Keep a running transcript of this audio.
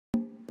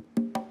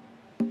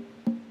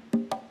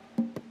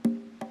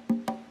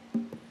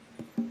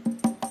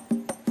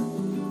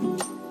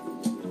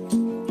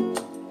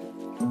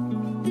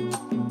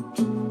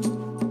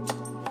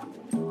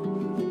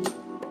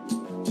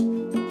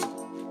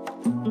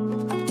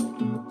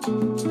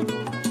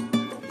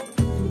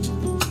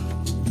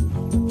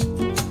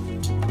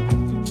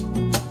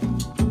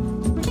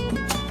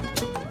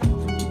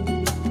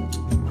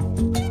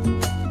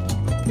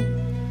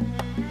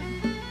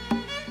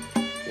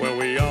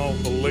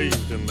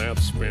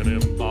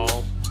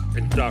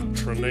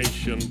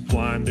indoctrination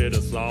blinded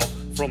us all.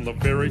 From the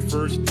very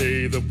first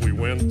day that we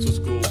went to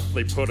school,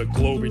 they put a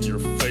globe in your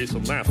face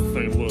and that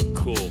thing looked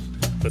cool.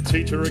 The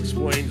teacher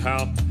explained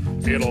how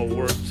it all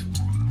worked.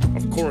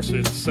 Of course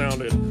it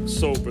sounded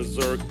so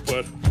berserk,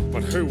 but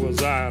who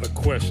was I to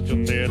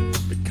question it?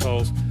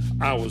 Because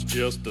I was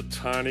just a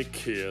tiny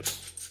kid.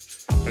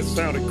 It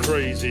sounded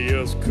crazy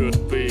as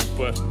could be,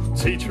 but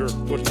teacher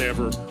would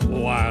never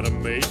lie to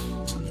me.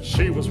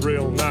 She was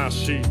real nice,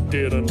 she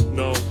didn't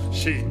know.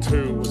 She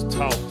too was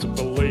taught to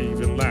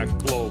believe in that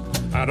globe.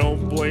 I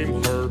don't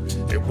blame her,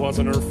 it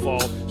wasn't her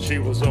fault. She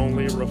was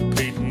only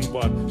repeating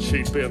what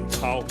she'd been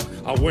taught.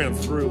 I went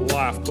through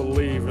life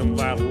believing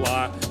that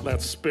lie.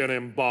 That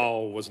spinning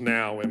ball was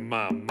now in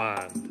my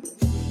mind.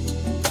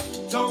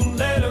 Don't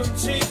let them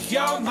take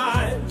your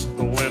mind.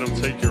 Don't let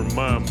them take your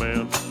mind,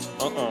 man.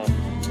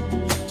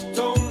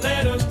 Don't let